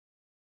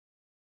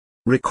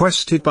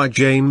Requested by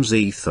James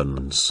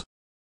Ethans.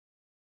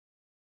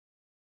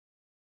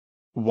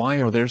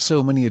 Why are there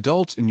so many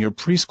adults in your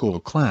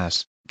preschool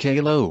class,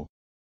 Caillou?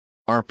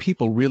 Are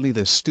people really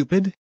this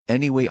stupid?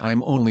 Anyway,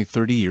 I'm only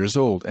 30 years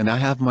old and I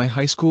have my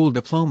high school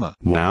diploma.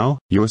 Wow,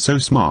 you're so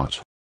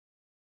smart.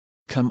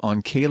 Come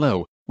on,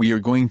 Caillou, we are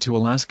going to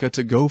Alaska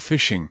to go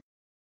fishing.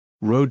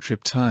 Road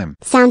trip time.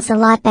 Sounds a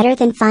lot better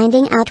than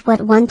finding out what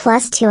 1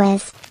 plus 2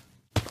 is.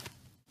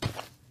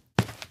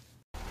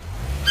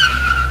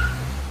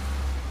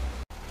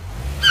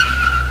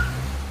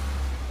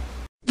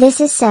 This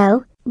is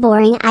so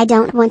boring. I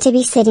don't want to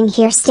be sitting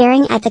here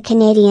staring at the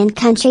Canadian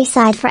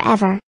countryside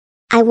forever.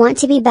 I want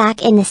to be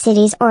back in the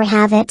cities or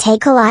have it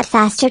take a lot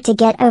faster to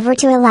get over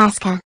to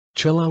Alaska.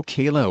 Chill out,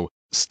 Caillou,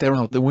 stare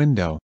out the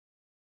window.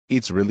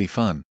 It's really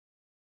fun.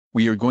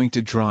 We are going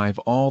to drive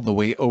all the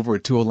way over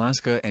to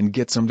Alaska and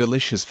get some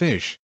delicious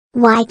fish.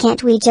 Why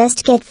can't we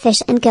just get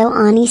fish and go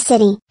on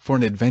e-city? For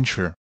an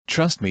adventure,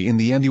 trust me, in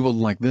the end you will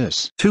like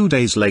this. 2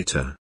 days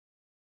later.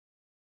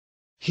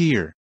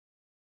 Here.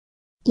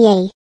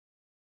 Yay.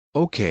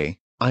 Okay,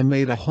 I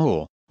made a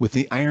hole with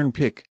the iron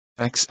pick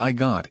axe I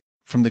got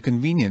from the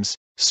convenience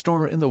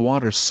store in the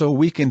water so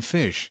we can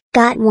fish.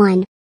 Got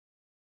one.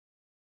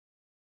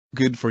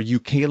 Good for you,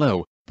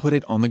 Caillou. Put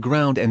it on the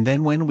ground and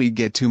then when we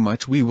get too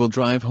much we will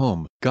drive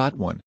home. Got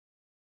one.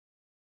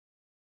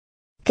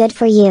 Good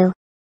for you.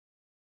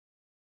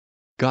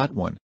 Got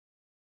one.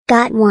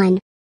 Got one.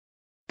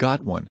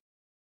 Got one.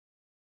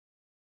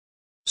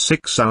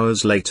 6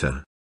 hours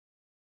later.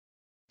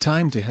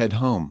 Time to head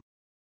home.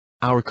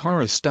 Our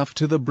car is stuffed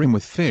to the brim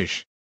with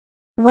fish.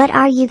 What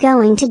are you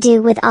going to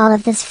do with all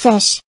of this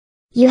fish?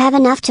 You have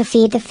enough to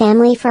feed the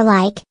family for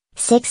like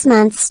 6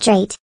 months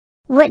straight.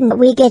 Wouldn't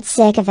we get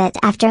sick of it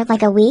after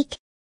like a week?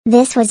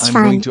 This was I'm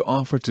fun. going to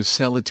offer to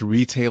sell it to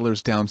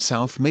retailers down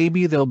south.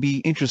 Maybe they'll be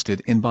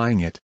interested in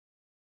buying it.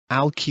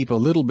 I'll keep a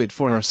little bit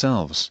for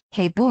ourselves.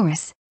 Hey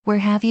Boris, where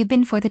have you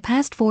been for the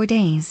past 4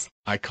 days?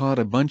 I caught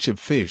a bunch of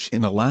fish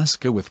in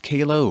Alaska with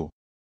Caillou.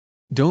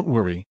 Don't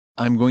worry,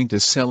 I'm going to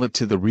sell it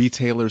to the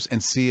retailers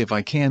and see if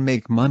I can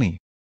make money.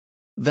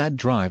 That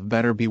drive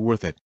better be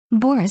worth it.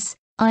 Boris,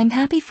 I'm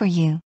happy for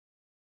you.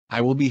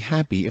 I will be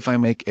happy if I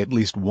make at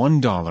least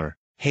 $1.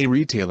 Hey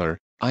retailer,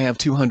 I have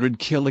 200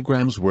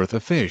 kilograms worth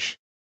of fish.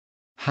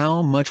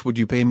 How much would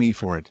you pay me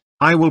for it?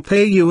 I will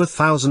pay you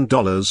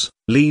 $1,000.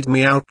 Lead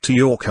me out to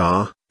your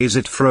car. Is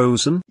it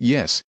frozen?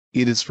 Yes,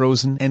 it is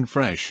frozen and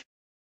fresh.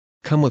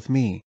 Come with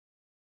me.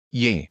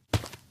 Yay.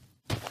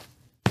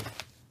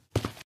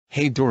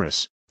 Hey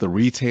Doris, the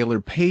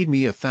retailer paid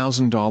me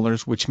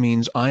 $1,000, which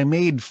means I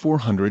made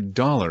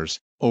 $400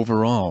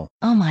 overall.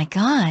 Oh my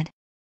God.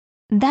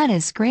 That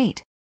is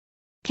great.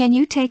 Can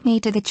you take me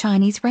to the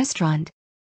Chinese restaurant?